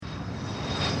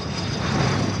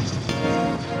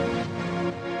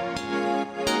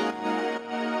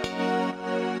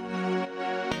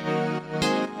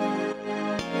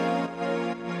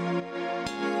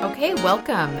Okay,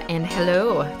 welcome and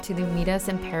hello to the Meet Us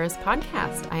in Paris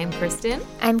podcast. I am Kristen.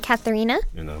 I'm Katharina.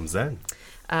 And I'm Zen.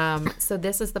 So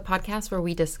this is the podcast where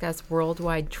we discuss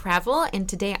worldwide travel. And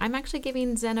today I'm actually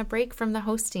giving Zen a break from the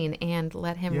hosting and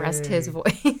let him rest his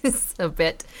voice a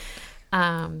bit.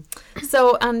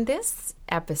 So on this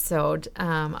episode,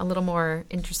 a little more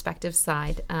introspective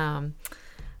side,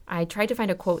 I tried to find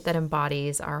a quote that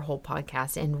embodies our whole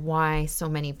podcast and why so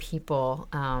many people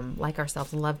like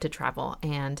ourselves love to travel.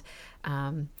 And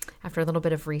after a little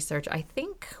bit of research, I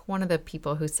think one of the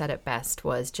people who said it best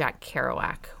was Jack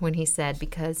Kerouac when he said,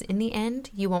 because in the end,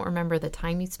 you won't remember the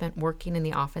time you spent working in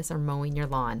the office or mowing your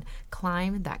lawn.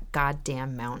 Climb that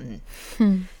goddamn mountain.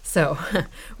 So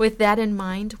with that in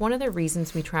mind, one of the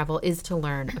reasons we travel is to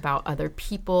learn about other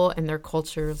people and their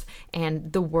cultures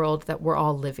and the world that we're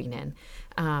all living in.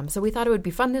 So we thought it would be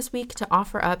fun this week to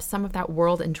offer up some of that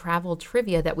world and travel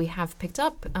trivia that we have picked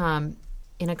up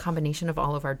in a combination of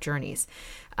all of our journeys.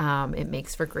 It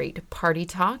makes for great party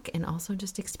talk and also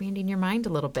just expanding your mind a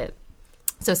little bit.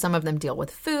 So some of them deal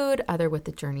with food, other with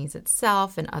the journeys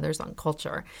itself, and others on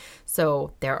culture.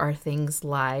 So there are things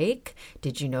like,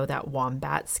 did you know that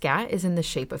wombat scat is in the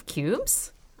shape of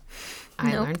cubes?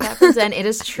 I learned that from Zen. It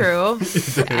is true. I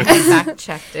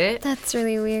fact-checked it. That's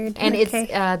really weird. And it's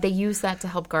they use that to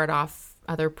help guard off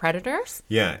other predators.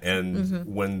 Yeah, and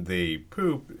when they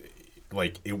poop,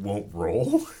 like, it won't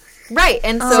roll. Right,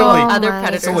 and so other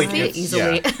predators see it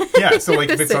easily. Yeah, so like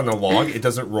if it's on a log, it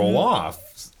doesn't roll off.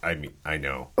 I mean, I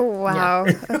know. Wow.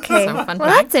 Okay. So fun well, fact.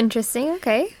 that's interesting.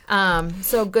 Okay.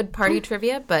 So good party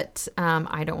trivia, but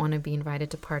I don't want to be invited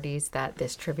to parties that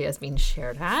this trivia is being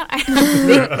shared at. I don't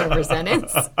think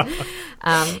represents.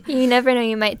 You never know.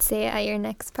 You might say it at your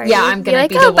next party. Yeah, I'm going to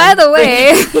be like, be the by the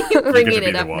way. bringing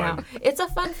it up now. It's a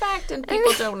fun fact, and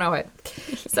people don't know it.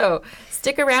 So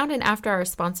stick around, and after our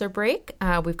sponsor break,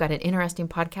 we've got an interesting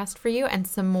podcast for you and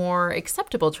some more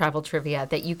acceptable travel trivia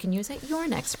that you can use at your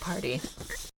next party.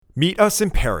 Meet Us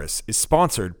in Paris is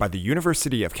sponsored by the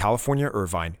University of California,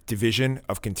 Irvine Division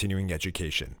of Continuing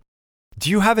Education. Do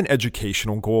you have an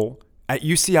educational goal? At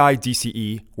UCI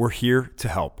DCE, we're here to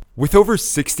help. With over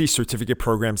 60 certificate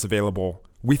programs available,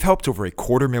 we've helped over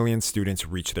 250,000 students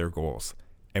reach their goals,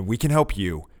 and we can help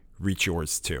you reach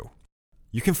yours too.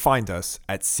 You can find us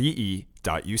at ce.uci.edu.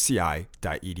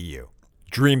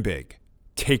 Dream big,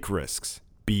 take risks,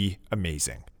 be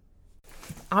amazing.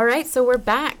 All right, so we're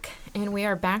back, and we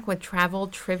are back with travel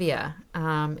trivia.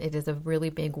 It is a really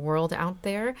big world out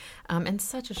there, and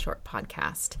such a short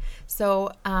podcast.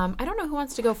 So I don't know who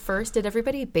wants to go first. Did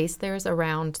everybody base theirs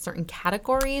around certain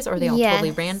categories, or are they all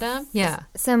totally random? Yeah.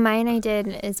 So mine I did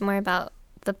is more about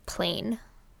the plane.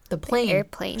 The plane. The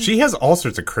airplane. She has all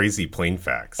sorts of crazy plane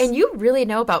facts. And you really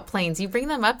know about planes. You bring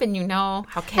them up and you know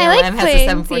how KLM like has planes, a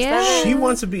 747. yeah. She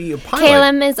wants to be a pilot.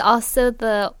 KLM is also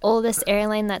the oldest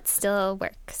airline that still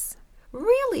works.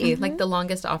 Really? Like the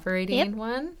longest operating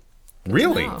one?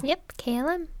 Really? Wow. Yep,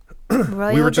 KLM.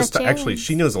 Royal We were just Dutch actually. Airlines.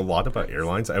 She knows a lot about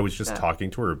airlines. I was just talking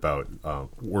to her about,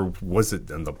 or was it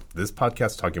in this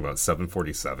podcast talking about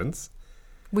 747s?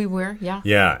 We were, yeah.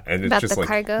 Yeah, and it's About just the like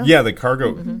cargo? Yeah, the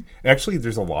cargo. Actually,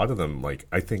 there's a lot of them. Like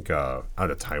I think out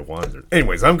of Taiwan.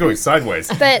 Anyways, I'm going sideways.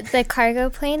 But the cargo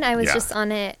plane, I was Yeah. just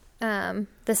on it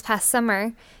this past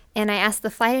summer, and I asked the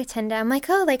flight attendant, I'm like,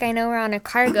 oh, like, I know we're on a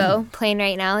cargo plane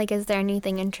right now. Like, is there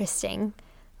anything interesting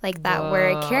like that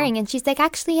we're carrying? And she's like,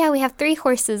 actually, yeah, we have 3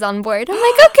 horses on board. I'm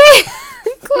like, okay,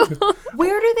 cool.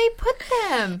 Where do they put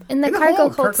them? In the In the cargo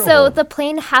hold, hold. cargo So hold. the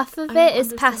plane, half of it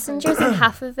is passengers and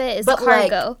half of it is But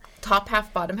cargo. like top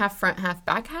half, bottom half, front half,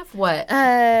 back half? What?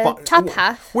 Top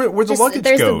half. Where the Just- luggage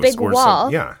there's goes. a big or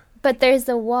wall. yeah. But there's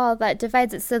a wall that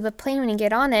divides it. So the plane, when you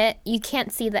get on it, you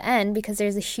can't see the end because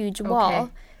there's a huge wall.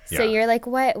 So Yeah. you're like,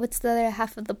 what's the other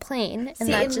half of the plane? And See,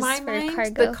 that's in just my for mind,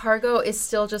 cargo. the cargo is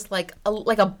still just like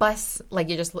a bus. Like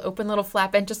you just open little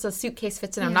flap and just a suitcase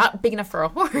fits in. I'm not big enough for a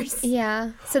horse.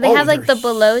 Yeah. So they Oh, have like the they're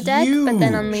below deck, but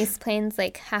then on huge. these planes,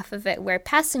 like half of it where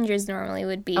passengers normally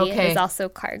would be Okay. is also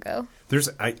cargo. There's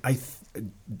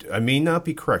I may not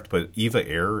be correct, but Eva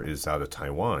Air is out of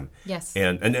Taiwan. Yes.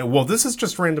 And well, this is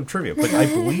just random trivia, but I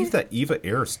believe that Eva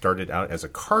Air started out as a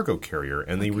cargo carrier,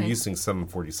 and they were Okay. using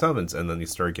 747s, and then they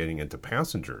started getting into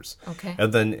passengers. Okay.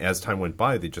 And then as time went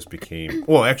by, they just became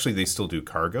well. Actually, they still do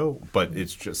cargo, but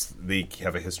it's just they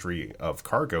have a history of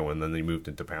cargo, and then they moved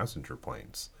into passenger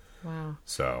planes. Wow.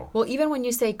 So Well, even when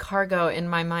you say cargo, in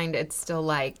my mind, it's still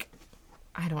like,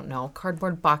 I don't know,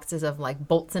 cardboard boxes of like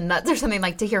bolts and nuts or something,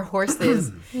 like to hear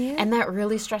horses. And that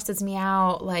really stresses me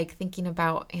out, like thinking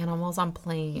about animals on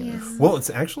planes. well, it's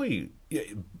actually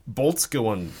bolts go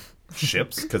on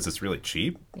ships because it's really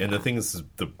cheap, and the thing is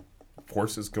the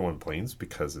horses go on planes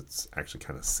because it's actually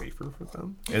kind of safer for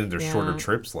them. And they're shorter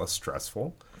trips, less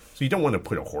stressful. So you don't want to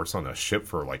put a horse on a ship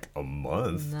for like a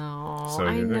month. No, So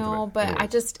I you're not know, gonna- but anyway. I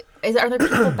just... are there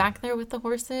people back there with the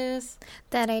horses?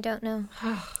 That I don't know.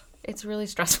 It's really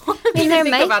stressful. I mean, there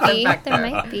Think might about them be. back There there.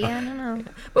 might be. I don't know.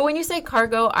 But when you say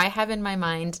cargo, I have in my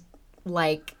mind,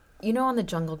 like, you know, on the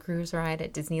Jungle Cruise ride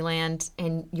at Disneyland,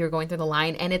 and you're going through the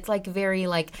line, and it's like very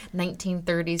like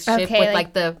 1930s ship Okay, with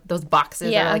like- like those boxes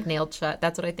that Yeah. are like nailed shut.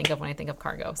 That's what I think of when I think of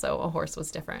cargo. So a horse was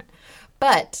different.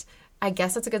 But I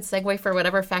guess that's a good segue for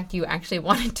whatever fact you actually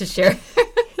wanted to share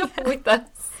with us.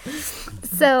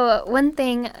 So one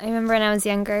thing I remember when I was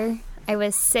younger, I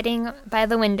was sitting by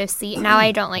the window seat. Now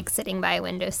I don't like sitting by a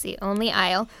window seat, only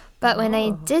aisle. But when I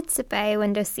did sit by a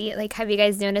window seat, like, have you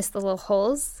guys noticed the little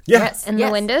holes Yes. in the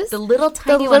windows? The little The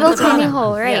tiny one at little the tiny bottom.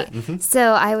 hole, Yeah. right?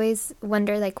 So I always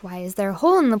wonder, like, why is there a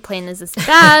hole in the plane? Is this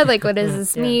bad? Like, what does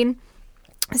this mean?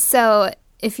 So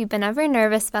if you've been ever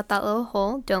nervous about that little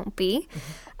hole, don't be.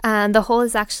 The hole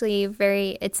is actually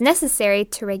it's necessary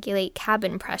to regulate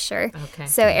cabin pressure. Okay.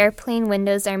 So airplane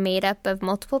windows are made up of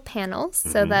multiple panels.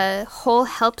 So the hole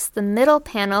helps the middle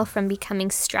panel from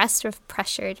becoming stressed with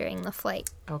pressure during the flight.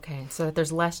 Okay, so that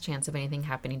there's less chance of anything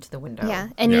happening to the window. Yeah.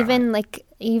 And Yeah.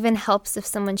 even helps if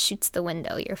someone shoots the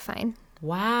window, you're fine.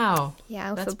 Wow.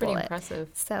 Yeah, with That's a pretty bullet. impressive.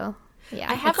 So, yeah.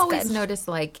 I have it's always good. noticed,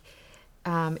 like,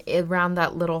 around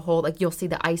that little hole, like, you'll see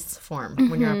the ice form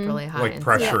when you're up really high. Like and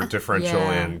pressure Yeah. differential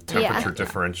Yeah. and temperature Yeah.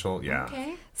 differential. Yeah.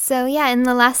 Okay. So, yeah, in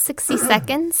the last 60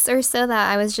 seconds or so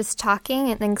that I was just talking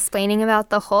and explaining about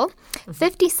the hole,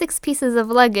 56 pieces of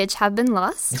luggage have been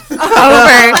lost.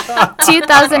 Over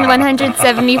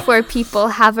 2,174 people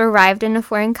have arrived in a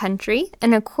foreign country,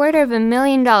 and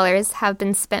 $250,000 have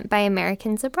been spent by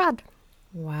Americans abroad.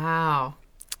 Wow.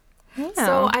 Yeah.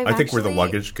 So I think where the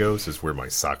luggage goes is where my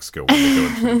socks go when they go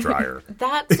into the dryer.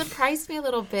 That surprised me a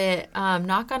little bit.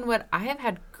 Knock on wood, I have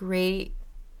had great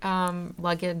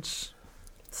luggage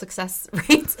success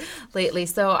rates lately.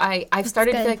 So I've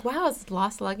started to good. be like, wow, is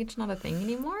lost luggage not a thing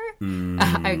anymore?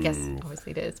 I guess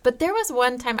obviously it is. But there was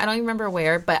one time, I don't even remember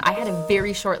where, but I had a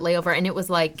very short layover, and it was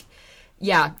like,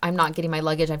 yeah, I'm not getting my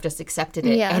luggage. I've just accepted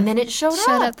it. Yeah. And then it showed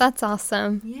Shut up. up. That's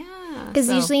awesome. Yeah. Because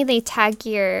so- usually they tag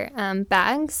your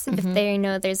bags if they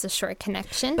know there's a short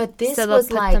connection. But this so they'll was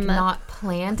put like them up. not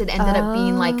planned. It ended up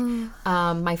being like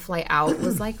my flight out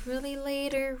was like really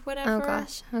late or whatever. Oh,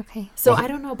 gosh. Okay. So I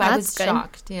don't know, but I was That's good.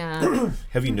 shocked. Yeah.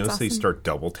 Have you noticed they start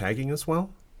double tagging as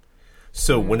well?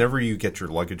 So whenever you get your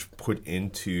luggage put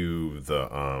into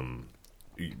the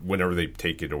whenever they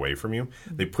take it away from you,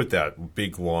 they put that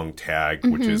big long tag,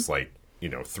 which is like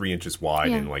 3 inches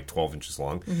wide Yeah. and like 12 inches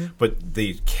long. But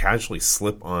they casually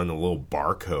slip on a little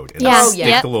barcode and Yeah. stick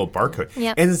Yep. the little barcode.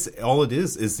 Yep. And all it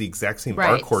is the exact same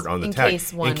Right. barcode on the In tag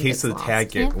case one in case gets the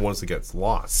tag lost. once it gets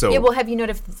lost. So Yeah, well, have you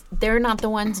noticed they're not the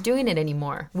ones doing it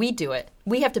anymore? We do it.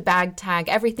 We have to bag tag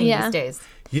everything Yeah. these days.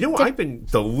 I've been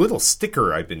the little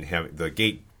sticker I've been having. The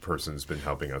gate person's been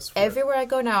helping us. with. Everywhere I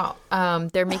go now,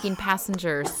 they're making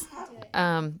passengers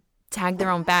tag their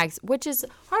own bags, which is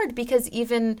hard because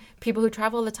even people who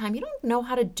travel all the time, you don't know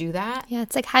how to do that. Yeah,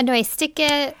 it's like, how do I stick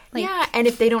it? Like, Yeah, and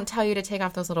if they don't tell you to take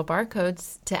off those little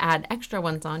barcodes to add extra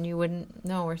ones on, you wouldn't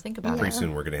know or think about Pretty it.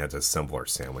 soon we're going to have to assemble our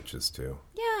sandwiches too.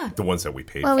 Yeah. The ones that we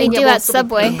paid Well, for. we And do yeah, we'll at still be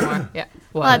Subway. paying more. Yeah.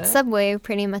 Well, at Subway, we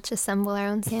pretty much assemble our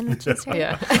own sandwiches, right?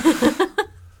 Yeah.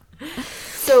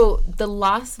 So the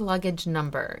lost luggage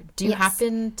number, do you Yes.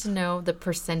 happen to know the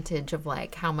percentage of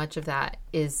like how much of that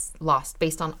is lost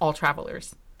based on all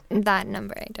travelers? That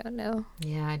number, I don't know.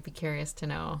 Yeah, I'd be curious to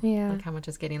know. Yeah. Like how much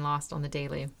is getting lost on the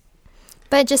daily.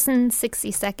 But just in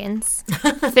 60 seconds,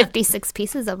 56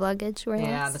 pieces of luggage were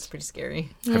Yeah, lost. that's pretty scary.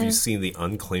 Have you seen the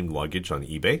unclaimed luggage on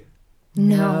eBay?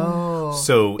 No.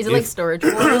 So Is it like if- Storage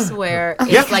Wars where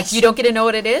it's Yeah. like you don't get to know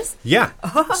what it is? Yeah.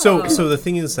 So the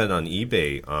thing is that on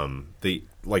eBay, they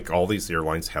like all these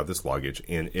airlines have this luggage,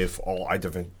 and if all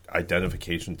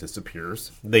identification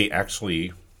disappears, they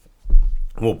actually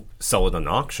will sell it on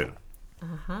auction.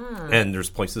 And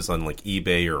there's places on like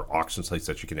eBay or auction sites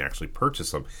that you can actually purchase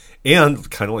them. And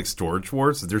kind of like Storage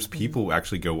Wars, there's people who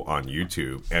actually go on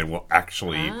YouTube and will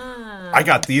actually, I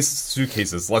got these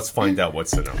suitcases, let's find out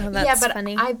what's in them. Oh, that's yeah, but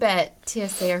funny. I bet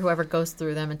TSA or whoever goes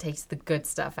through them and takes the good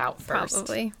stuff out first.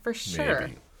 Probably. For sure.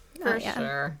 Maybe. For yeah.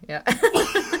 sure. Yeah.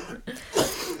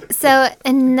 So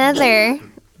another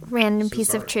random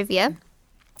piece of trivia.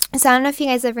 So I don't know if you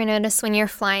guys ever notice when you're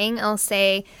flying, I'll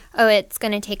say, oh, it's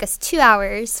going to take us 2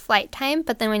 hours flight time.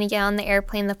 But then when you get on the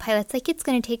airplane, the pilot's like, it's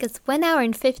going to take us 1 hour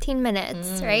and 15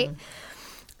 minutes, right?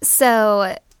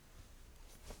 So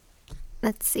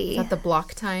let's see. Is that the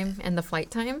block time and the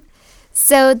flight time?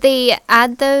 So they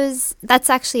add those. That's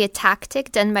actually a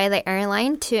tactic done by the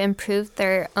airline to improve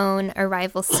their own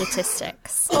arrival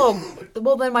statistics. Oh,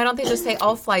 well, then why don't they just say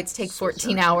all flights take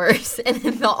 14 hours and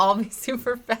then they'll all be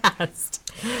super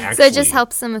fast? Actually, So it just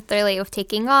helps them if they're late with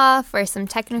taking off or some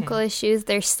technical issues.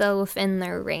 They're still within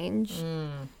their range.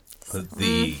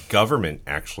 the government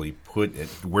actually put it,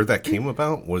 where that came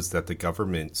about was that the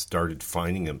government started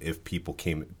fining them if people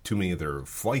came, too many of their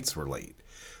flights were late.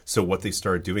 So what they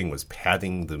started doing was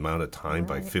padding the amount of time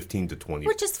by 15 to 20.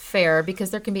 Which is fair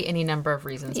because there can be any number of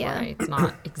reasons why it's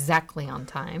not exactly on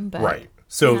time. But Right.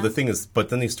 So the thing is, but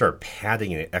then they start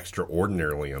padding it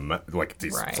extraordinarily. Like,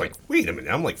 it's like, wait a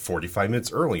minute, I'm like 45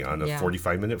 minutes early on a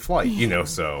 45-minute flight, you know,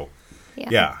 so...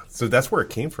 Yeah. So that's where it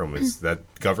came from, is that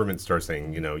government started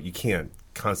saying, you know, you can't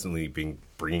constantly be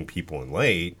bringing people in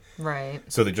late. Right.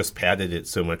 So they just padded it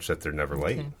so much that they're never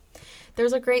late.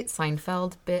 There's a great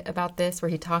Seinfeld bit about this where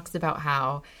he talks about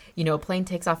how, you know, a plane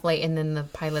takes off late and then the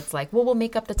pilot's like, well, we'll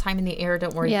make up the time in the air.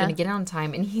 Don't worry, you're going to get on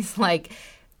time. And he's like...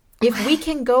 If we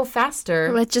can go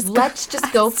faster, let's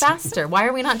just go faster. Why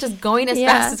are we not just going as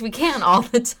fast as we can all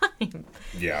the time?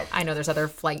 Yeah. I know there's other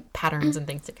flight patterns and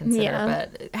things to consider,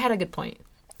 but it had a good point.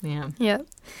 Yeah. Yep.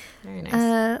 Very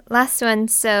nice. Last one.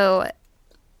 So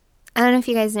I don't know if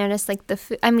you guys noticed, like the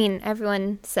food. I mean,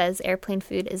 everyone says airplane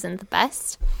food isn't the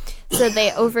best. So they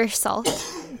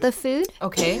oversalt the food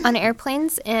on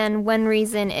airplanes. And one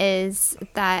reason is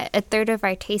that a third of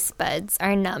our taste buds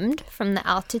are numbed from the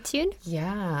altitude.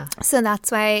 Yeah. So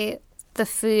that's why the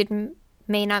food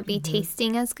may not be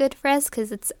tasting as good for us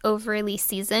because it's overly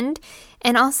seasoned.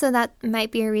 And also that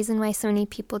might be a reason why so many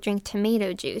people drink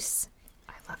tomato juice.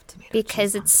 I love tomato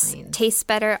because juice it tastes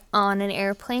better on an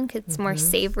airplane because it's more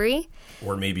savory.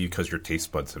 Or maybe because your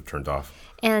taste buds have turned off.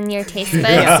 And your taste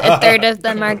buds, a third of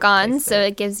them are gone, so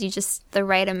it gives you just the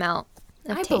right amount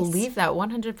of taste. I believe that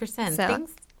 100%. So,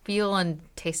 things feel and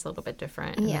taste a little bit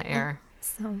different in the air.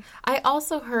 So. I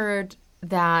also heard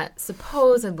that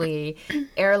supposedly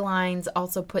airlines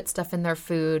also put stuff in their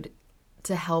food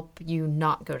to help you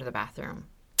not go to the bathroom.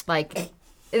 Like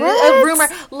a rumor,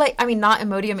 like, I mean, not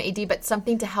Imodium AD, but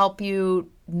something to help you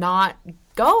not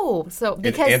go. So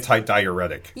because an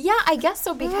anti-diuretic. Yeah, I guess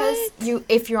so, because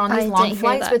if you're on these long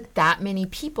flights with that many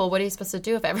people, what are you supposed to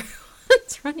do if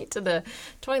everyone's running to the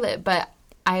toilet? But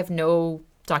I have no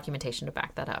documentation to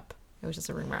back that up. It was just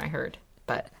a rumor I heard,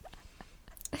 but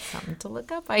something to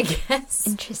look up, I guess.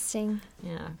 Interesting.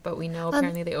 Yeah, but we know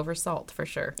apparently they oversalt for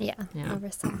sure. Yeah.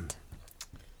 Oversalt.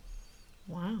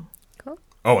 Wow. Cool.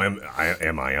 Oh, am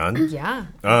I on? Yeah.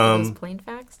 Those plain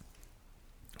facts.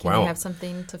 Can Wow. you have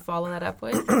something to follow that up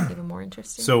with? Even more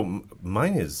interesting. So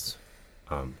mine is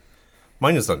on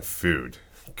food,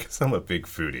 because I'm a big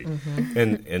foodie.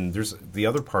 And there's the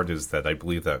other part is that I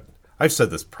believe that I've said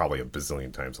this probably a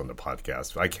bazillion times on the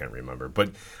podcast. I can't remember,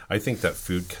 but I think that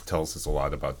food tells us a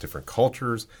lot about different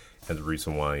cultures. And the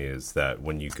reason why is that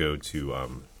when you go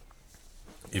to,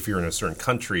 if you're in a certain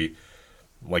country,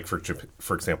 like for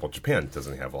example, Japan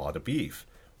doesn't have a lot of beef.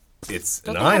 It's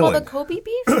Don't an they have all island. the Kobe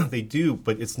beef? They do,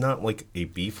 but it's not like a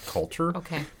beef culture.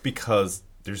 Okay. Because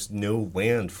there's no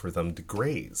land for them to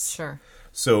graze. Sure.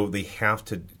 So they have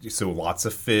to. So lots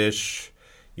of fish,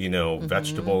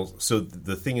 vegetables. So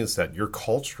the thing is that your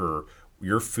culture,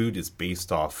 your food is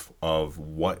based off of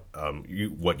what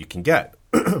you can get.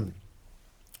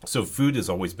 So food has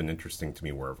always been interesting to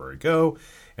me wherever I go,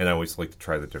 and I always like to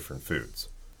try the different foods.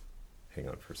 Hang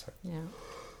on for a second. Yeah.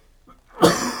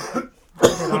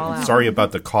 Sorry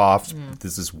about the cough.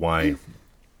 This is why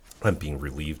I'm being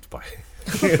relieved by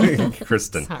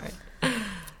Kristen. Sorry.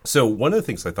 So one of the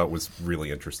things I thought was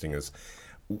really interesting is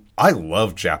I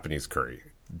love Japanese curry.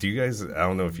 Do you guys, I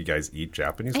don't know if you guys eat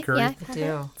Japanese curry. Yeah, I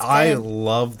do. I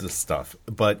love the stuff,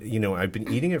 but I've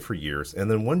been eating it for years,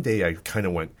 and then one day I kind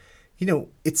of went,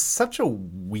 it's such a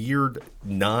weird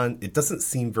it doesn't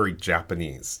seem very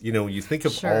Japanese. You think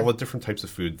of all the different types of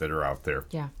food that are out there.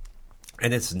 Yeah.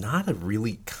 And it's not a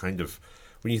really kind of,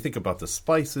 when you think about the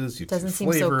spices, doesn't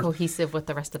seem so cohesive with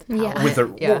the rest of the palate.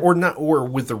 Or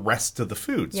with the rest of the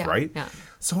foods, right? Yeah.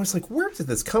 So I was like, where did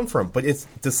this come from? But it's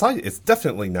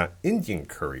definitely not Indian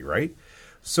curry, right?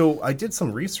 So I did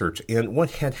some research, and what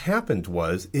had happened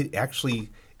was it actually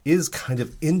is kind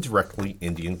of indirectly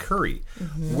Indian curry.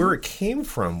 Where it came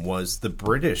from was the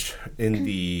British in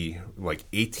the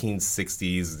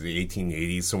 1860s, the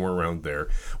 1880s, somewhere around there,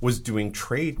 was doing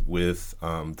trade with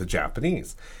the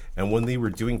Japanese. And when they were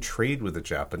doing trade with the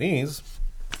Japanese,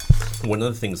 one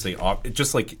of the things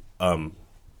just like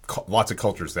lots of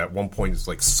cultures, at one point it's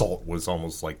like salt was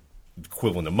almost like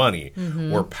equivalent of money,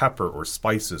 or pepper or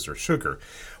spices or sugar.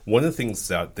 One of the things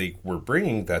that they were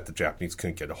bringing that the Japanese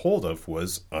couldn't get a hold of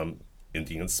was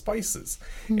Indian spices.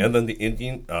 And then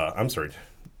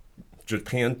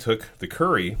Japan took the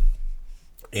curry,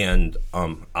 and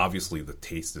obviously the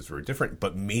taste is very different,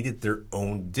 but made it their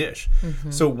own dish.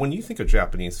 So when you think of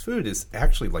Japanese food, it's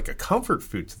actually like a comfort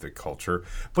food to the culture,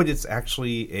 but it's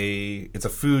actually a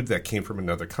food that came from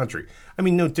another country. I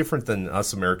mean, no different than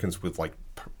us Americans with like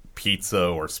pizza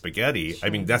or spaghetti. I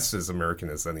mean, that's as American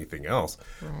as anything else.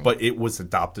 Right. But it was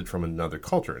adopted from another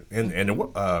culture, and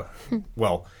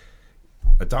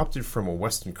adopted from a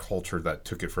Western culture that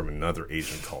took it from another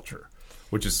Asian culture,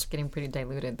 which is Getting pretty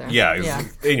diluted there. yeah.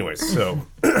 Anyways, so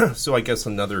so I guess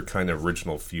another kind of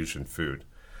original fusion food.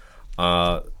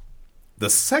 The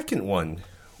second one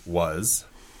was,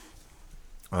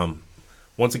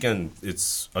 once again,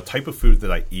 it's a type of food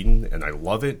that I eat and I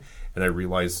love it, and I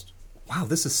realized, wow,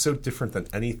 this is so different than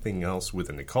anything else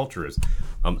within the culture. Is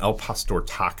El Pastor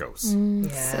tacos.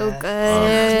 So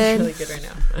good. It's really good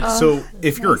right now. So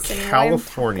if you're a nice and warm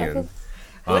Californian,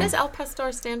 What does El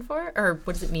Pastor stand for? Or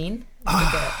what does it mean?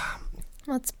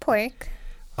 Well, it's pork.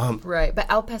 Right. But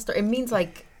El Pastor, it means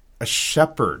like... a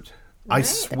shepherd. I Right,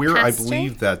 swear, I pastor?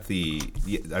 believe that the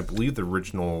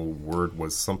original word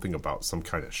was something about some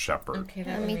kind of shepherd. Okay,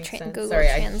 Let me Google Sorry,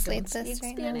 translate I don't this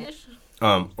speak right now.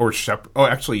 Spanish. Or shepherd. Oh,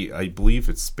 actually, I believe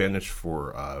it's Spanish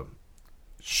for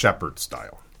shepherd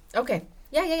style. Okay.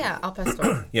 Yeah. El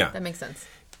Pastor. Yeah. That makes sense.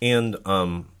 And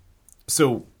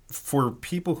so for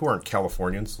people who aren't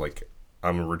Californians, like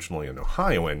I'm originally an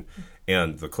Ohioan,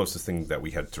 and the closest thing that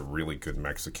we had to really good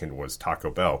Mexican was Taco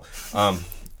Bell.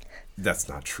 That's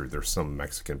not true. There's some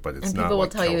Mexican, but it's And not. people will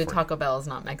like tell you California. Taco Bell is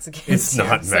not Mexican. It's too,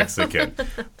 not so- Mexican.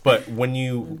 But when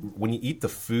you eat the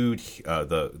food,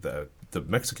 the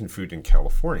Mexican food in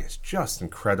California is just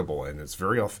incredible, and it's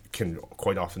can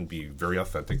quite often be very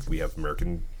authentic. We have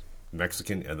American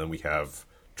Mexican, and then we have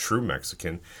true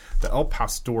Mexican. The El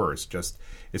Pastor is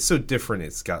it's so different.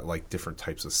 It's got like different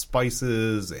types of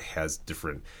spices. It has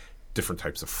different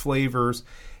types of flavors,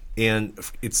 and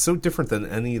it's so different than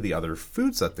any of the other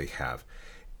foods that they have.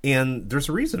 And there's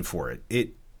a reason for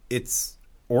it. Its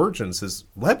origins is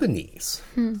Lebanese.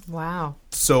 Wow.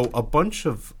 So a bunch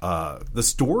of the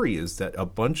story is that a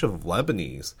bunch of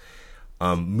Lebanese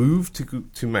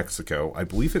moved to Mexico. I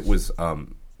believe it was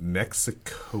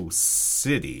Mexico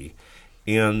City,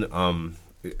 and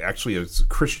actually it was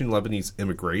Christian Lebanese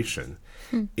immigration.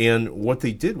 And what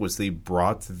they did was they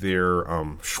brought their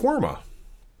shawarma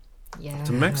Yeah.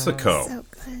 to Mexico, So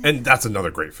good. and that's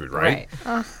another great food, right?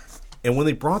 Right. And when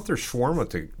they brought their shawarma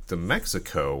to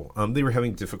Mexico, they were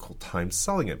having a difficult time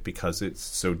selling it because it's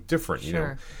so different, you know.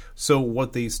 Sure. So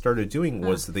what they started doing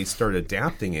was they started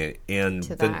adapting it and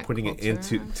To then that putting it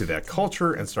culture. into that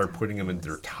culture and started putting them in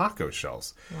their taco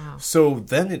shells. Wow. So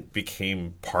then it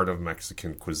became part of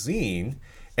Mexican cuisine.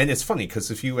 And it's funny because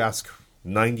if you ask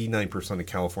 99% of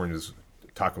California's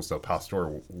tacos del pastor,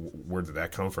 where did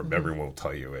that come from? Everyone will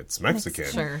tell you it's Mexican.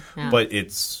 Sure, yeah. But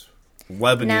it's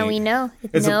Lebanese. Now we know.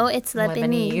 It's It's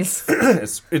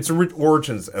Lebanese. It's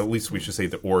origins. At least we should say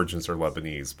the origins are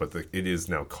Lebanese, but it is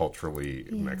now culturally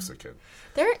Mexican.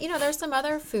 There's some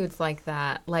other foods like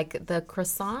that. Like the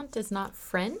croissant is not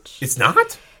French. It's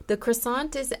not. The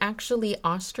croissant is actually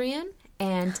Austrian,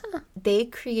 and they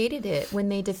created it when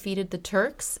they defeated the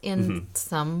Turks in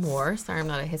some war. Sorry, I'm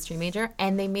not a history major.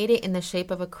 And they made it in the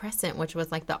shape of a crescent, which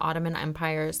was like the Ottoman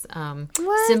Empire's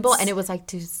symbol, and it was like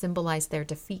to symbolize their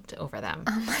defeat over them.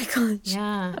 Oh my gosh.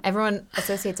 Yeah, everyone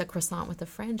associates a croissant with the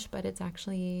French, but it's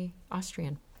actually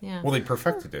Austrian. Yeah. Well, they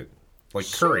perfected it, like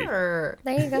curry Sure.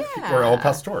 There you go. or El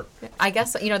Pastor. I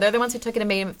guess, they're the ones who took it and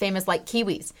made it famous, like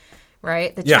kiwis,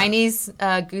 right? The Yeah. Chinese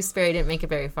gooseberry didn't make it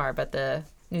very far, but the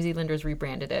New Zealanders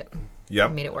rebranded it and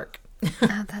Yep. made it work.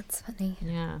 Oh, that's funny.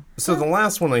 Yeah. So the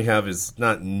last one I have is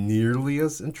not nearly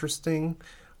as interesting,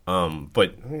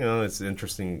 but it's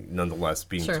interesting nonetheless.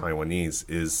 Being Sure. Taiwanese,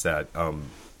 is that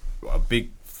a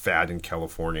big fad in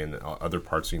California and other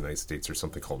parts of the United States are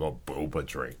something called a boba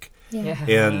drink. Yeah.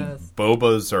 And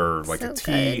bobas are like So a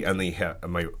tea, good. and they have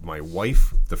my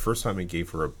wife. The first time I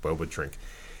gave her a boba drink,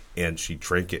 and she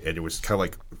drank it, and it was kind of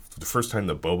like the first time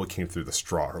the boba came through the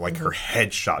straw, like her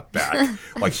head shot back,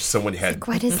 like someone had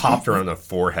what is popped her on the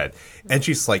forehead, and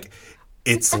she's like,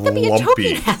 "It's That could be a lumpy."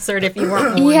 choking hazard if you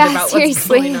weren't warned Yeah, about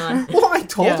seriously. what's going on. Well, I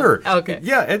told Yeah. her. Okay.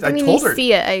 Yeah, and I mean, told you her.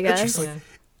 see it, I And she's guess. like,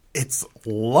 "It's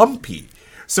lumpy."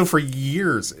 So for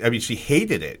years, I mean, she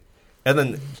hated it. And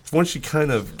then once she kind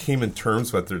of came in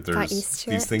terms with there's used to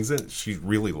these it. things that she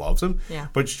really loves them. Yeah.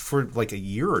 But for like a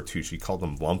year or two, she called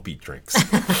them lumpy drinks.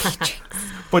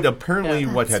 But apparently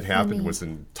what had happened was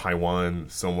in Taiwan,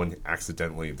 someone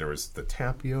accidentally, there was the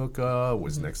tapioca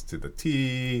was next to the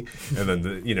tea. And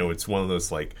then, it's one of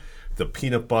those like the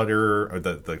peanut butter or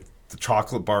the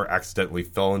chocolate bar accidentally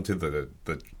fell into the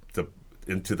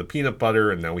into the peanut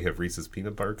butter. And now we have Reese's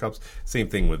peanut butter cups. Same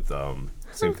thing with It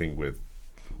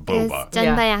boba. was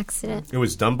done by accident. It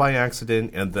was done by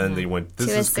accident, and then they went, this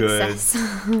To a is good.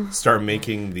 success. Start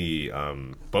making the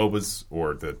bobas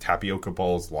or the tapioca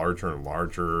balls larger and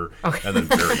larger, and then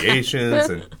variations.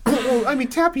 And I mean,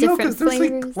 tapioca, Different there's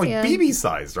flavors, like yeah. BB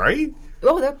size, right?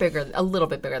 Oh, they're bigger, a little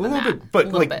bit bigger A than little that. bit. But a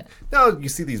little like, bit. now you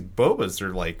see these bobas, they're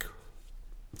like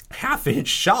half-inch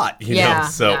shot, you Yeah, know?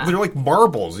 So yeah. they're like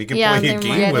marbles. You can Yeah, play a they're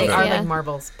game Yeah, with they them. are Yeah. like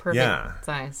marbles, perfect Yeah.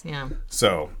 size. Yeah.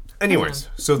 So, anyways,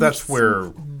 so that's where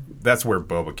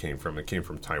boba came from. It came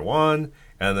from Taiwan,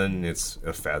 and then it's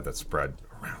a fad that spread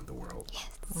around the world.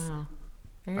 Wow.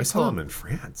 Very I saw cool. them in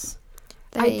France.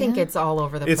 I think it's all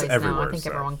over the It's place now. everywhere, I think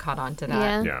so. everyone caught on to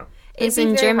that. Yeah. Yeah. It was It'd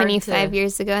be in very Germany hard to- 5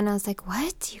 years ago, and I was like,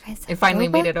 "What? You guys have It finally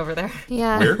boba?" made it over there.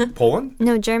 Yeah. Where? Poland?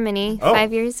 No, Germany. Oh.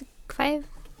 5 years. 5?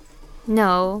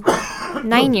 No,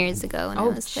 9 years ago when I Oh,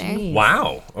 was there. geez.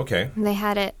 Wow. Okay. They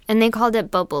had it, and they called it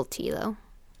bubble tea though.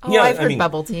 Oh, Yeah, I've I heard mean-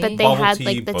 bubble tea. But they Bubble had tea,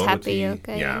 like the boba tea,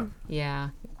 tapioca. yeah. Yeah.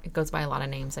 It goes by a lot of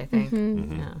names, I think.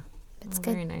 Mm-hmm. Yeah. It's Oh,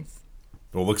 good. Very nice.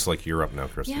 Well, looks like you're up now,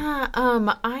 Kristen. Yeah,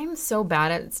 I'm so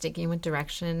bad at sticking with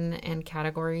direction and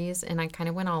categories, and I kind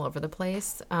of went all over the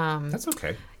place. That's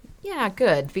okay. Yeah,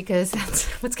 good, because that's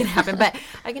what's going to happen. But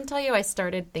I can tell you, I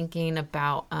started thinking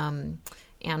about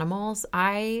animals.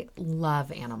 I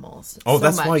love animals. Oh, so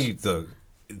that's much. why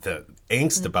the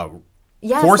angst about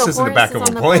Yes, horses in the back of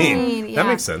horses a on plane. yeah. That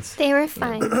makes sense. They were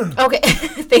fine. Okay,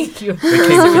 thank you. They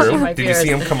came through. My Did you see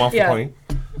fears. them come off Yeah. the plane?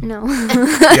 No, Did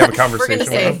you have a conversation with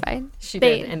say- them? fine. She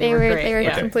They did, and they were great. they were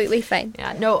Yeah. completely fine.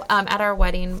 Yeah, no. At our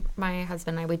wedding, my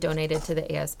husband and I, we donated to the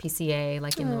ASPCA,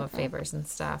 like in lieu of favors and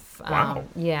stuff. Wow.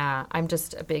 Yeah, I'm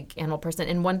just a big animal person.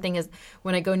 And one thing is,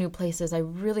 when I go new places, I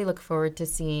really look forward to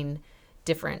seeing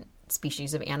different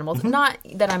species of animals. Mm-hmm. Not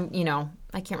that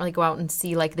I can't really go out and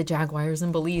see like the jaguars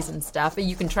and Belize and stuff.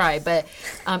 You can try, but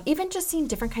even just seeing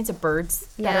different kinds of birds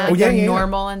that Yeah. are like Oh, yeah, they're yeah.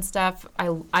 normal and stuff. I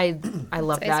love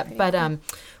always that. pretty But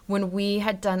when we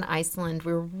had done Iceland,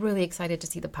 we were really excited to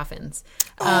see the puffins.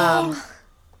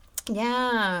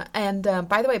 Yeah, and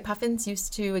by the way, puffins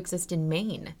used to exist in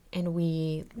Maine, and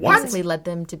we What? basically led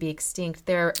them to be extinct.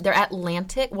 They're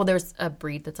Atlantic. Well, there's a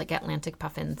breed that's like Atlantic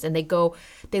puffins, and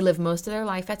they live most of their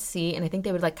life at sea, and I think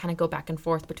they would like kind of go back and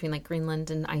forth between like Greenland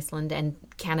and Iceland and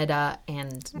Canada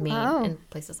and Maine Wow. and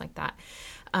places like that.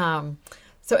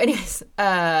 So, anyways,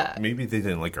 Maybe they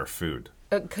didn't like our food.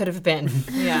 it could have been.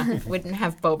 Yeah. Wouldn't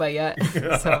have boba yet.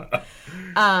 So,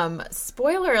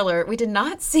 spoiler alert, we did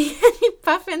not see any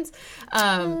puffins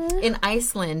in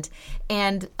Iceland.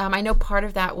 And I know part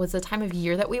of that was the time of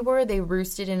year that we were. They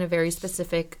roosted in a very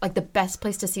specific, like the best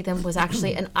place to see them was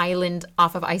actually an island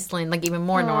off of Iceland, like even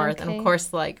more Oh, north. And okay. of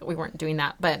course, like we weren't doing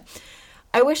that. But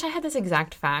I wish I had this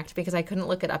exact fact because I couldn't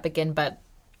look it up again. But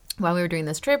while we were doing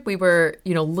this trip, we were,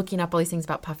 looking up all these things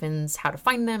about puffins, how to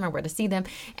find them or where to see them.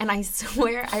 And I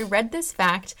swear I read this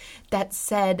fact that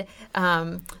said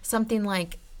something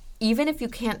like, even if you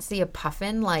can't see a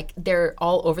puffin, like they're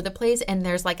all over the place and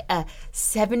there's like a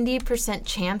 70%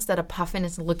 chance that a puffin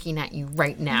is looking at you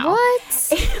right now. What?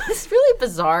 It was really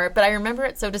bizarre, but I remember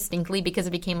it so distinctly because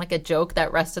it became like a joke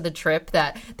that rest of the trip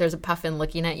that there's a puffin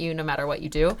looking at you no matter what you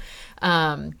do.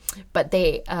 But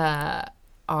they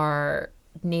are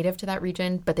native to that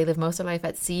region, but they live most of their life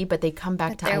at sea, but they come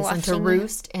back to they're Iceland to watching you.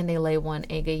 roost and they lay one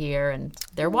egg a year and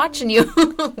they're watching you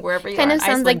wherever you Kind are. of sounds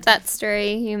Iceland. like that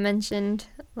story you mentioned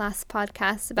last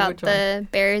podcast about Which one? the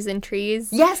bears and trees.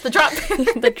 Yes, the drop.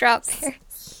 The drop bears.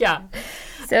 Yeah.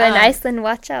 So in Iceland,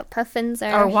 watch out, puffins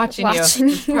are Watching you.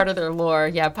 It's part of their lore.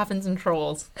 Yeah, puffins and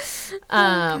trolls.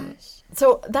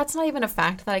 So that's not even a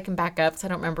fact that I can back up, so I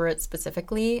don't remember it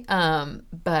specifically.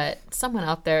 But someone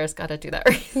out there has got to do that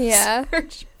research. Yeah.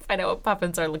 Find out what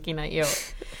puffins are looking at you.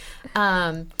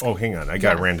 Oh, hang on. I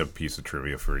got Yeah. a random piece of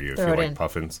trivia for you if Throw you it like in.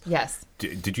 puffins. Yes.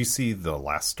 Did you see the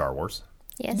last Star Wars?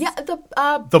 Yes. Yeah, the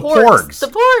porgs. The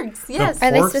porgs, yes.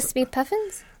 Are they Porgs- supposed to be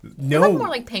puffins? They look No. more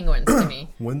like penguins to me.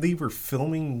 When they were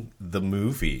filming the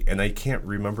movie, and I can't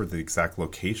remember the exact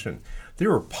location, there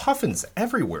were puffins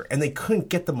everywhere, and they couldn't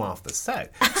get them off the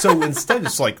set. So instead,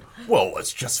 it's like, well,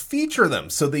 let's just feature them.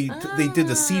 So they did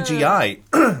the CGI.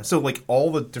 So like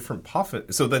all the different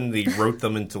puffins. So then they wrote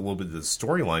them into a little bit of the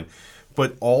storyline,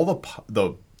 but all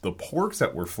the the porgs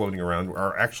that were floating around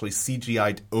are actually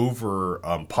CGI'd over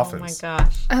puffins. Oh my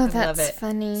gosh. Oh, I love that's it.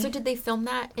 funny. So did they film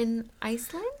that in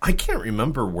Iceland? I can't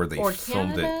remember where they Or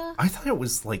filmed Canada? it. I thought it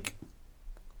was like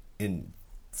in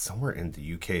somewhere in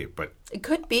the UK, but It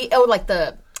could be. Oh, like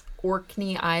the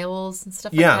Orkney Isles and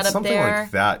stuff like yeah, that up something there.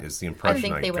 like that is the I impression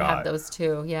think I they would got. have those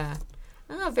too. Yeah.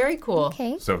 Oh, very cool.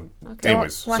 Okay. So, Okay.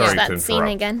 anyways, Watch sorry to that scene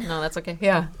interrupt. again. No, that's okay.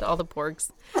 Yeah, all the porgs.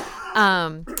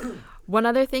 One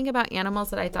other thing about animals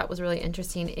that I thought was really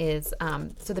interesting is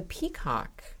so the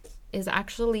peacock is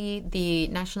actually the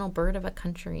national bird of a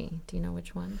country. Do you know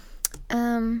which one?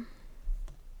 Can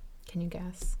you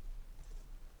guess?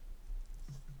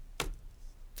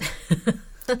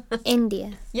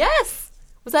 India. Yes.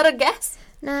 Was that a guess?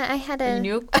 No, I had You a.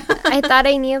 knew? I thought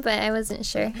I knew, but I wasn't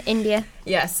sure. India.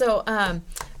 Yeah, so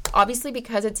obviously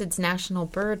because it's its national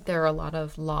bird, there are a lot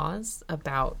of laws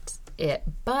about it.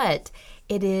 But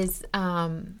it is,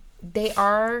 they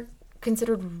are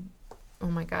considered, oh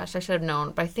my gosh, I should have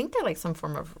known. But I think they're like some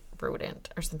form of rodent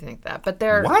or something like that. But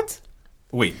they're, What?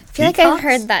 Wait, I feel like I've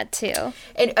heard that too.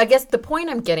 and I guess the point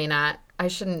I'm getting at, I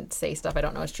shouldn't say stuff I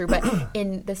don't know is true, but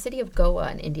in the city of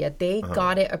Goa in India, they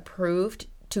got it approved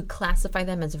to classify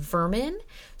them as vermin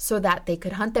so that they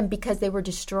could hunt them because they were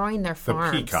destroying their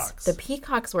farms. peacocks. The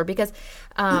peacocks were because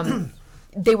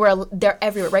they're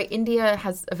everywhere, right? India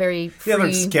has a very free Yeah,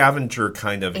 they're scavenger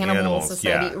kind of animal animals.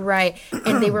 society, Yeah. right?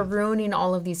 And they were ruining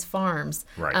all of these farms.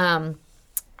 Right.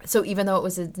 So even though it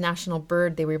was a national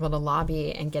bird, they were able to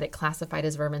lobby and get it classified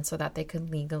as vermin so that they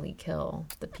could legally kill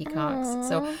the peacocks.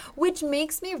 So, which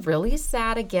makes me really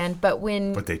sad again. But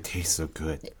when But they taste so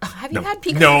good. have you had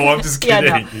peacocks? No, I'm just Yeah,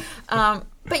 kidding. no.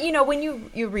 But you know, when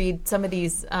you read some of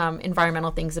these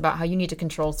environmental things about how you need to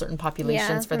control certain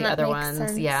populations Yeah, for the that other makes ones,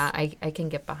 sense. yeah, I can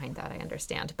get behind that. I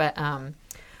understand, but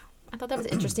I thought that was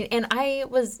interesting, and I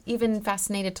was even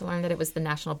fascinated to learn that it was the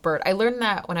national bird. I learned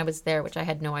that when I was there, which I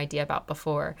had no idea about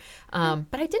before, but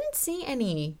I didn't see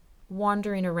any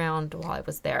wandering around while I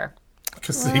was there.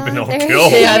 Because they've been all there-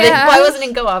 killed. Yeah, Yeah. well, I wasn't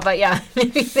in Goa, but yeah,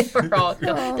 maybe they were all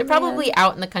killed. They're probably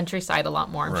out in the countryside a lot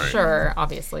more, I'm Right. sure,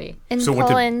 obviously. In So what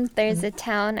did- Poland, there's a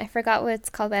town. I forgot what it's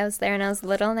called, but I was there when I was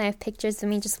little, and I have pictures of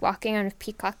me just walking around with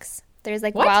peacocks. There's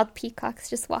like What? wild peacocks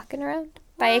just walking around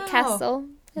by a Wow. castle.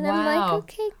 And I'm like, Wow.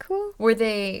 okay, cool. Were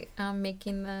they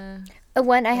making the...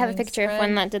 One, I have a Wing picture of spread?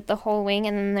 one that did the whole wing,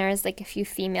 and then there's like a few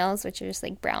females, which are just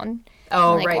like brown.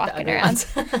 Oh, like, right, the walking other around.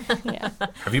 ones. Yeah.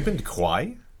 Have you been to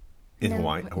Kauai? In No.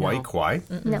 Hawaii? Hawaii, No. Kauai?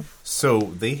 No. So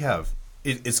they have,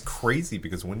 it's crazy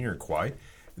because when you're in Kauai,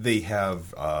 they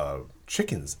have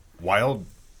chickens, wild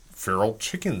feral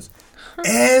chickens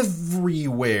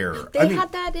everywhere. They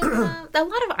had that in... a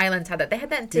lot of islands had that. They had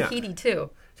that in Yeah. Tahiti, too.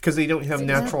 because they don't have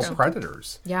natural exactly.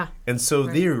 predators. Yeah. And so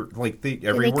they're like Do they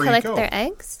everywhere you collect go. their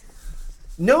eggs?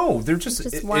 No, they're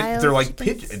just, wild they're like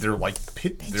chickens? they're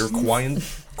Kauaian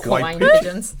Hawaiian pigeons.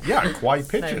 pigeons. Yeah, Kauai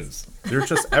pigeons. They're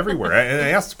just everywhere. And I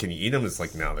asked, "Can you eat them?" It's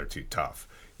like, no, they're too tough.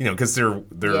 You know, because they're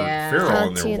Yeah. feral Oh,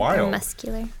 and too, they're they're wild.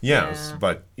 muscular. Yes, Yeah.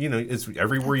 but you know, it's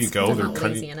everywhere you go. They're They're not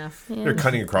cutting. lazy enough. They're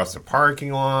cutting across the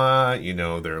parking lot. You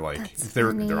know, they're like That's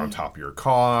they're funny. on top of your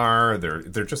car. They're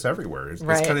just everywhere. It's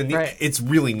Right, kind of neat. right. It's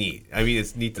really neat. I mean,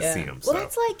 it's neat to see them. Well,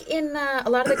 that's like in a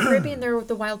lot of the Caribbean, there are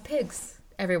the wild pigs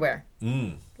everywhere.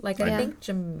 Like I Yeah. think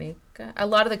Jamaica, a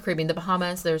lot of the Caribbean, the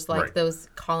Bahamas, there's like Right. those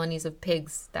colonies of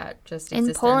pigs that just In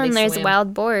exist. Poland, and they there's swim.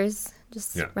 wild boars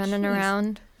just Yeah. running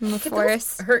around in the Could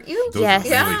forest. those hurt you? Those Yes. are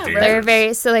Yeah, really right. dangerous. They're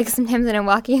very so like sometimes when I'm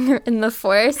walking in the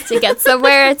forest to get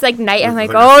somewhere, it's like night. I'm like,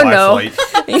 With a oh no,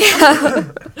 flashlight.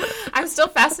 yeah, I'm still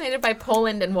fascinated by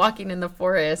Poland and walking in the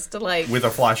forest. Like, with a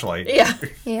flashlight. yeah,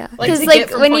 yeah. Like, Because to like, get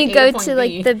from when point you A go to point to like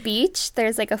B. the beach,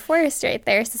 there's like a forest right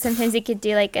there. So sometimes you could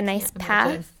do like a nice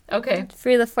path Okay.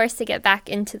 through the forest to get back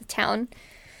into the town.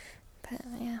 But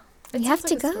yeah, It you have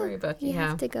sounds to like a go. storybook, You yeah.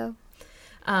 have to go.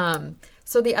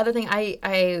 So the other thing,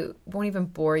 I won't even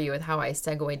bore you with how I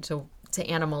segued to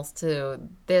animals to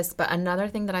this, but another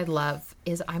thing that I love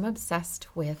is I'm obsessed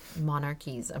with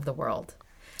monarchies of the world.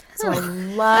 So I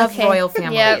love Okay. royal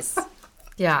families.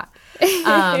 Yeah.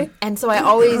 And so I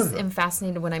always am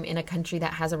fascinated when I'm in a country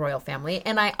that has a royal family.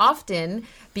 And I often,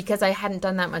 because I hadn't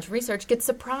done that much research, get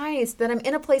surprised that I'm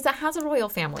in a place that has a royal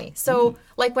family. So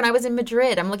like when I was in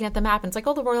Madrid, I'm looking at the map and it's like,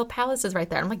 oh, the royal palace is right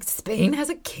there. I'm like, Spain has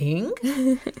a king?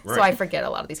 So I forget a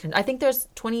lot of these countries. I think there's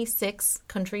 26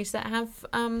 countries that have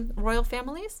royal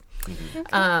families.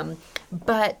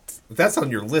 But That's on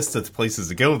your list of places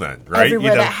to go then, right?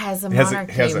 everywhere that has a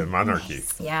monarchy. Has a monarchy.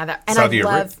 yeah, and Saudi I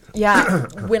Arabia. love, yeah,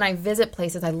 when I visit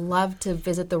places, I love to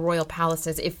visit the royal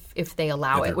palaces. If if they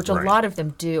allow it, which a lot of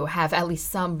them do have at least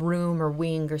some room or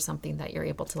wing or something that you're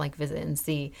able to like visit and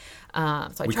see. So I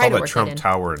we try call to that Trump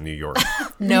Tower in New York.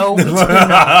 No, we do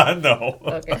not. No.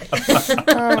 Okay.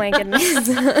 Oh my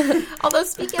goodness. Although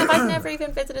speaking of, I've never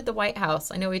even visited the White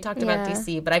House. I know we talked about Yeah.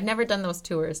 DC, but I've never done those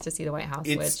tours to see the White House.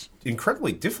 It's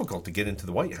incredibly difficult to get into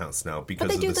the White House now but because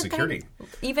they of do the the security.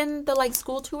 even the like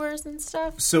school tours and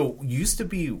stuff. So used to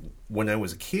be when I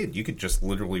was a kid, you could just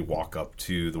literally walk up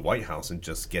to the White House and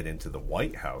just get into the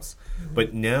White House.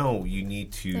 But now you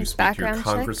need to Like speak to your background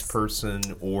checks?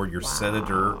 congressperson or your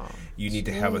senator. You need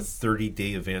to have a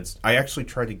 30-day advance. I actually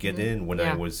tried to get in when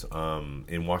I was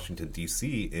in Washington,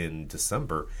 D.C. in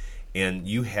December, and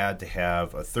you had to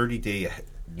have a 30-day,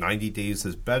 90 days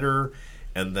is better,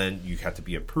 and then you had to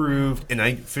be approved. And I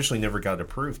officially never got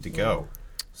approved to go.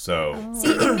 So See,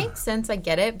 it makes sense. I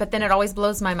get it. But then it always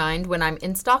blows my mind when I'm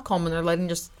in Stockholm and they're letting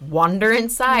just wander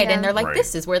inside Yeah. and they're like, Right.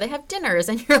 this is where they have dinners.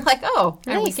 And you're like, oh,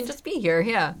 and we Nice. can just be here.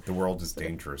 Yeah. the world is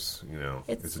dangerous. You know,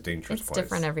 it's a dangerous It's place.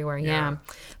 different everywhere. Yeah.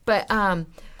 But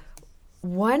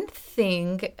one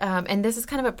thing, and this is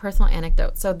kind of a personal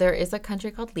anecdote. So there is a country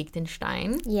called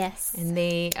Liechtenstein. Yes. And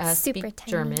they Super speak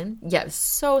tiny. German. Yeah,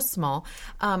 so small.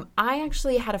 I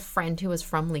actually had a friend who was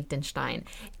from Liechtenstein.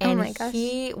 And my gosh.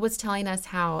 he was telling us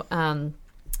how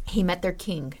he met their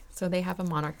king. So they have a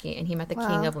monarchy, and he met the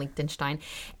king Wow. of Liechtenstein.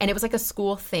 And it was like a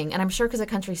school thing. And I'm sure because the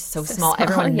country's so small, small,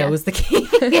 everyone yeah. knows the king.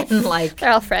 And like,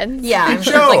 They're all friends. yeah, I'm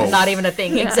sure it's like not even a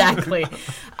thing. Exactly.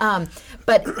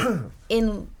 But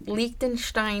in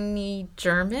Liechtensteini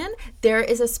German, there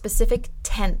is a specific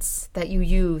tense that you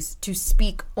use to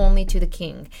speak only to the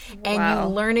king. And Wow.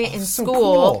 you learn it in so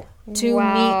school to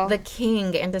Wow. meet the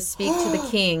king and to speak to the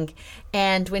king.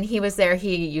 And when he was there,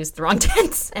 he used the wrong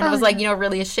tense and was like,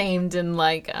 really ashamed and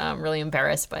like really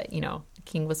embarrassed. But, the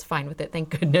king was fine with it.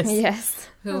 Thank goodness. Yes.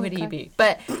 Who would he be?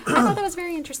 But I thought that was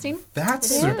very interesting.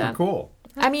 That's Yeah. super cool.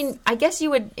 I mean, I guess you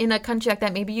would, in a country like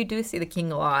that, maybe you do see the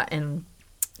king a lot and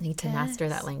need to master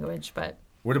that language. But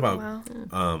What about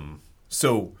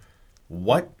so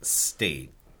what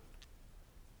state,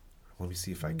 let me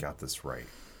see if I got this right.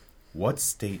 What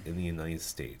state in the United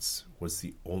States was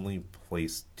the only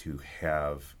place to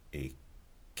have a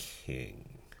king?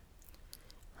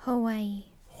 Hawaii.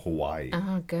 Hawaii.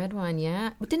 oh, good one,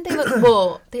 yeah. But didn't they look?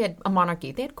 Well, they had a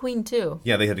monarchy. They had queen too.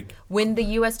 Yeah, they had a When the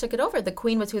U.S. took it over, the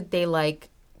queen was who they like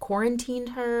quarantined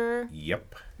her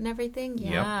yep. and everything.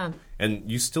 Yeah. Yep.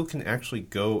 And you still can actually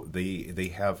go.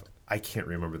 They have. I can't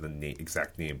remember the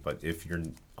exact name, but if you're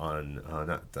on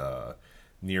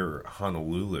near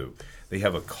Honolulu, they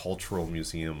have a cultural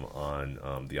museum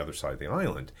on the other side of the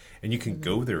island, and you can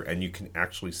go there and you can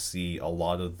actually see a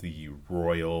lot of the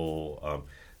royal.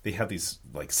 They have these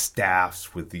like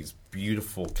staffs with these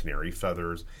beautiful canary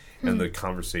feathers, and the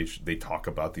conversation they talk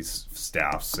about these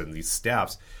staffs and these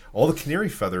staffs. All the canary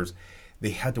feathers, they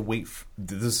had to wait.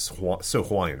 This is so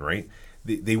Hawaiian, right?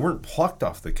 They weren't plucked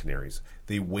off the canaries.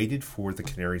 They waited for the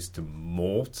canaries to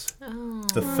molt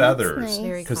the feathers nice.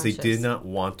 Very because they conscious. did not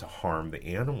want to harm the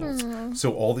animals.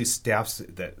 So all these staffs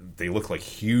that they look like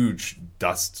huge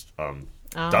dusters.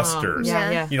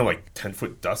 Yeah. Like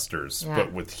 10-foot dusters, Yeah.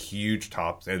 but with huge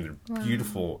tops, and they're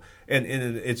beautiful. And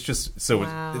it's just so.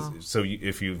 Wow.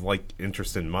 If you like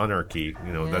interest in monarchy,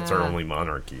 that's our Yeah. only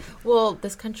monarchy. Well,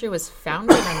 this country was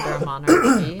founded under a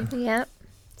monarchy. Yep.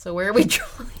 So where are we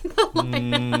drawing the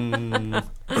line?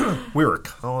 We were a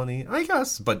colony, I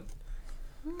guess, but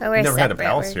But we're Never had a separate.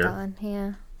 palace We're here. gone.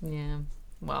 Yeah. Yeah.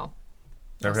 Well,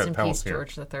 never rest had in a palace peace, here.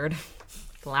 George III,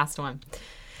 the last one.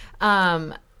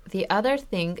 The other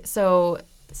thing, so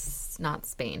not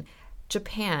Spain,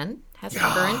 Japan has a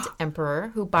current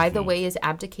emperor who, by the way, is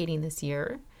abdicating this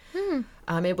year.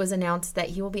 It was announced that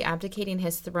he will be abdicating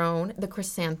his throne, the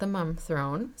chrysanthemum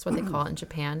throne, is what they call it in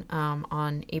Japan,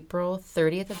 on April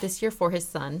 30th of this year for his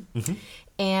son.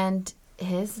 And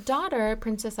his daughter,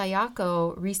 Princess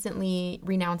Ayako, recently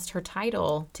renounced her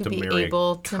title to be marry a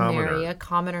able to commoner. marry a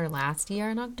commoner last year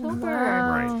in October.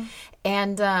 Right.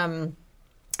 And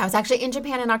I was actually in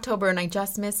Japan in October, and I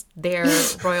just missed their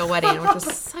royal wedding, which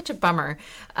was such a bummer.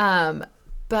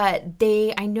 But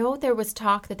I know there was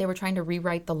talk that they were trying to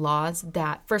rewrite the laws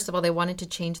that, first of all, they wanted to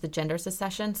change the gender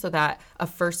succession so that a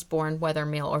firstborn, whether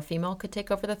male or female, could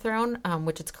take over the throne,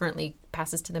 which it's currently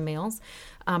passes to the males.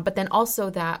 But then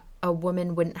also that a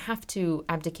woman wouldn't have to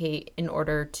abdicate in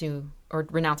order to, or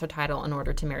renounce her title in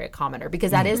order to marry a commoner,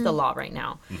 because that is the law right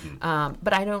now.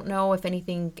 But I don't know if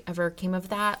anything ever came of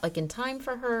that, like in time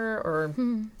for her, or,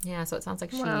 yeah, so it sounds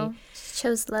like Wow. She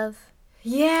chose love.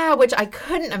 yeah, which I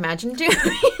couldn't imagine doing.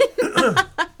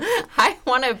 I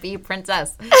want to be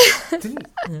princess.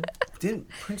 Didn't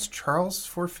Prince Charles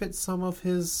forfeit some of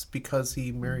his because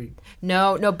he married?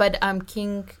 No, but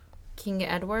King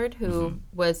Edward, who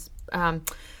was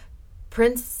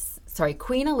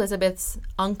Queen Elizabeth's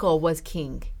uncle was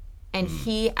king, and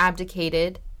he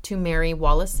abdicated to marry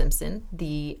Wallace Simpson,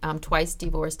 the twice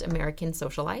divorced American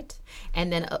socialite,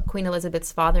 and then Queen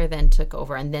Elizabeth's father then took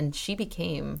over, and then she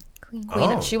became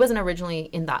queen. She wasn't originally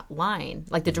in that line,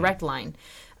 like the direct line.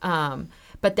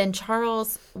 But then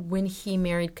Charles, when he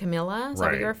married Camilla, is that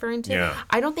what you're referring to? Yeah.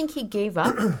 I don't think he gave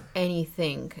up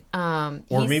anything. Or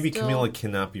maybe Camilla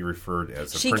cannot be referred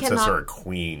as a princess or a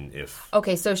queen if...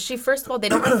 Okay, so she, first of all, they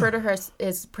don't refer to her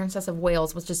as Princess of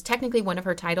Wales, which is technically one of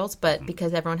her titles, but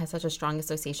because everyone has such a strong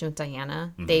association with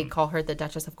Diana, they call her the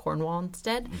Duchess of Cornwall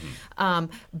instead.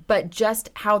 But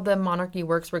just how the monarchy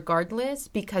works regardless,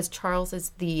 because Charles is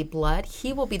the blood,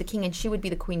 he will be the king and she would be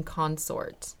the queen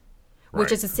consort.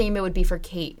 Which is the same it would be for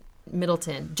Kate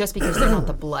Middleton, just because they're not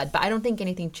the blood. But I don't think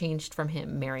anything changed from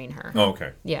him marrying her. Oh,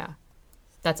 okay. Yeah.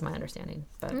 That's my understanding.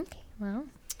 But, Okay, well.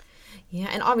 yeah,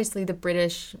 and obviously the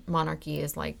British monarchy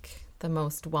is like the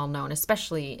most well-known,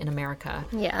 especially in America.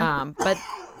 Yeah. But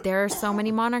there are so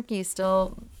many monarchies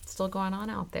still going on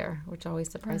out there, which always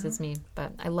surprises me.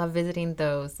 But I love visiting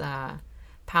those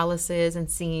palaces and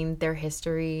seeing their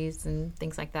histories and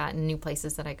things like that and new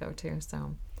places that I go to.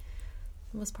 So...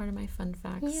 it was part of my fun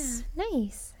facts. Yeah,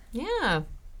 nice. Yeah.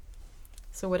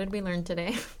 So what did we learn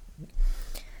today?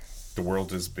 The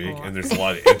world is big and there's a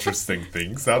lot of interesting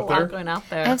things out there. A lot going out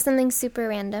there. I have something super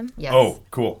random. Yes. Oh,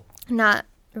 cool. Not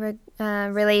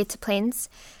related to planes.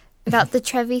 About the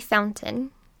Trevi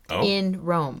Fountain. Oh. In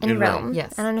Rome. In Rome.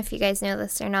 Yes. I don't know if you guys know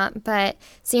this or not, but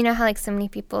so you know how like so many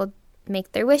people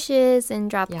make their wishes and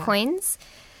drop coins?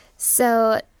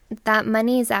 So that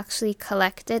money is actually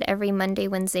collected every Monday,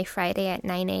 Wednesday, Friday at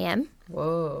 9 a.m.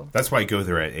 Whoa. That's why I go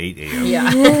there at 8 a.m. Yeah.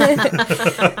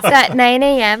 So at 9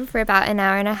 a.m. for about an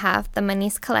hour and a half, the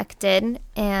money's collected,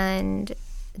 and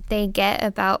they get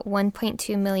about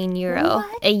 1.2 million euro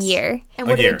a year. And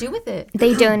what do year. they do with it?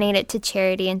 They donate it to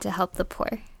charity and to help the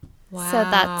poor. Wow. So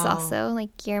that's also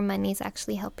like your money's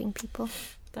actually helping people.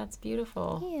 That's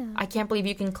beautiful. Yeah. I can't believe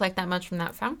you can collect that much from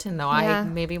that fountain, though. Yeah.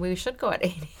 Maybe we should go at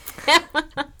 8 a.m.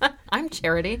 I'm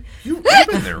charity. You've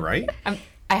been there, right?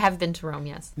 I have been to Rome,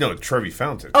 yes. No, Trevi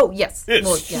Fountain. Oh, yes. It's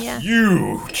Well, yeah.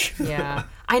 huge. Yeah.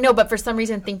 I know, but for some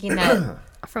reason thinking that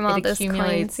From all it those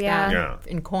accumulates coins, yeah. Yeah.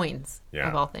 in coins, Yeah.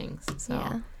 of all things. So.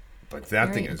 Yeah. But that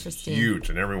Very thing is interesting. huge,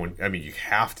 and everyone, I mean, you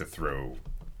have to throw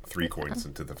 3 coins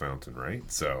into the fountain, right?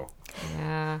 So,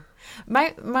 Yeah,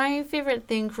 my favorite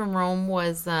thing from Rome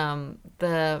was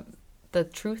the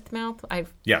truth mouth.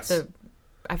 yes.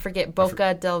 I forget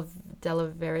Bocca della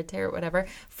Verite or whatever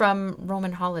from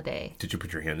Roman Holiday. Did you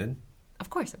put your hand in? Of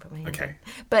course, I put my hand Okay. in.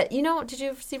 But did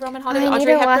you see Roman Holiday? I need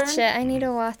Audrey to Hepburn? watch it. I need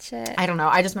to watch it. I don't know.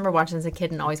 I just remember watching as a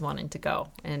kid and always wanting to go,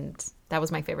 and that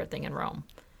was my favorite thing in Rome.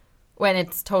 When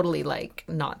it's totally like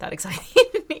not that exciting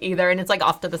either, and it's like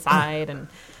off to the side and.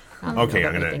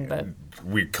 Okay,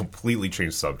 we completely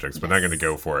changed subjects, but I'm going to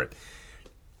go for it.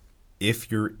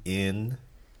 If you're in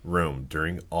Rome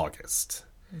during August,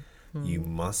 you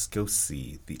must go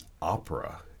see the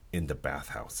opera in the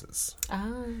bathhouses.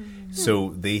 Oh. So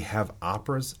they have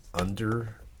operas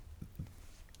under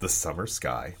the summer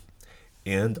sky,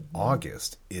 and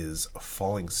August is a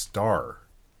falling star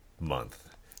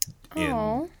month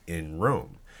in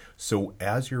Rome. So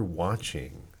as you're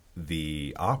watching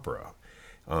the opera,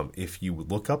 if you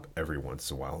look up every once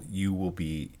in a while, you will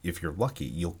be, if you're lucky,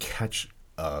 you'll catch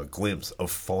a glimpse of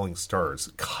falling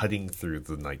stars cutting through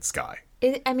the night sky.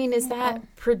 Is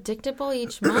that predictable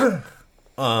each month?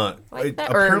 Like that,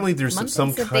 apparently, or there's month? some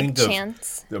It's a kind big of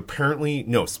chance. Apparently,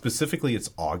 no. Specifically, it's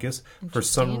August. For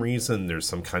some reason, there's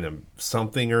some kind of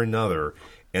something or another,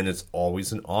 and it's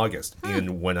always in August.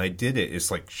 And when I did it,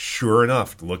 it's like sure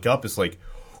enough, look up. It's like,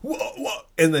 whoa,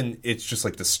 and then it's just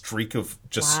like the streak of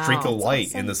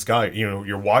light in the sky. You know,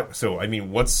 you're watching. So I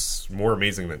mean, what's more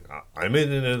amazing than I'm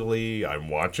in Italy? I'm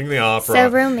watching the opera. So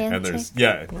romantic. And there's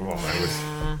Well,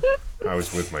 I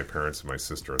was with my parents and my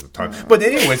sister at the time. But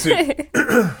anyway, so,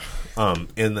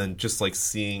 and then just like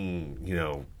seeing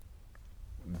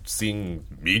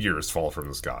meteors fall from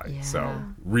the sky. Yeah. So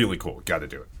really cool. Got to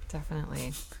do it.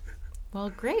 Definitely. Well,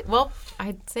 great. Well,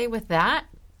 I'd say with that,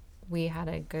 we had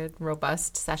a good,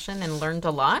 robust session and learned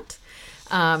a lot.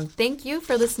 Thank you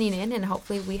for listening in, and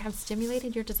hopefully we have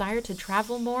stimulated your desire to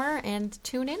travel more and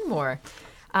tune in more.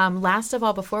 Last of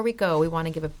all, before we go, we want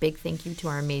to give a big thank you to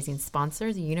our amazing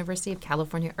sponsor, the University of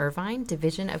California, Irvine,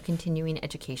 Division of Continuing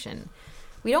Education.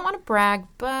 We don't want to brag,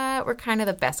 but we're kind of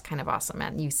the best kind of awesome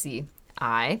at UCI.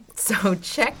 So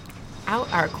check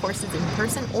out our courses in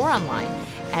person or online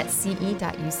at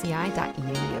ce.uci.edu.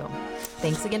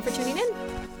 Thanks again for tuning in.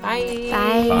 Bye.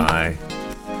 Bye. Bye.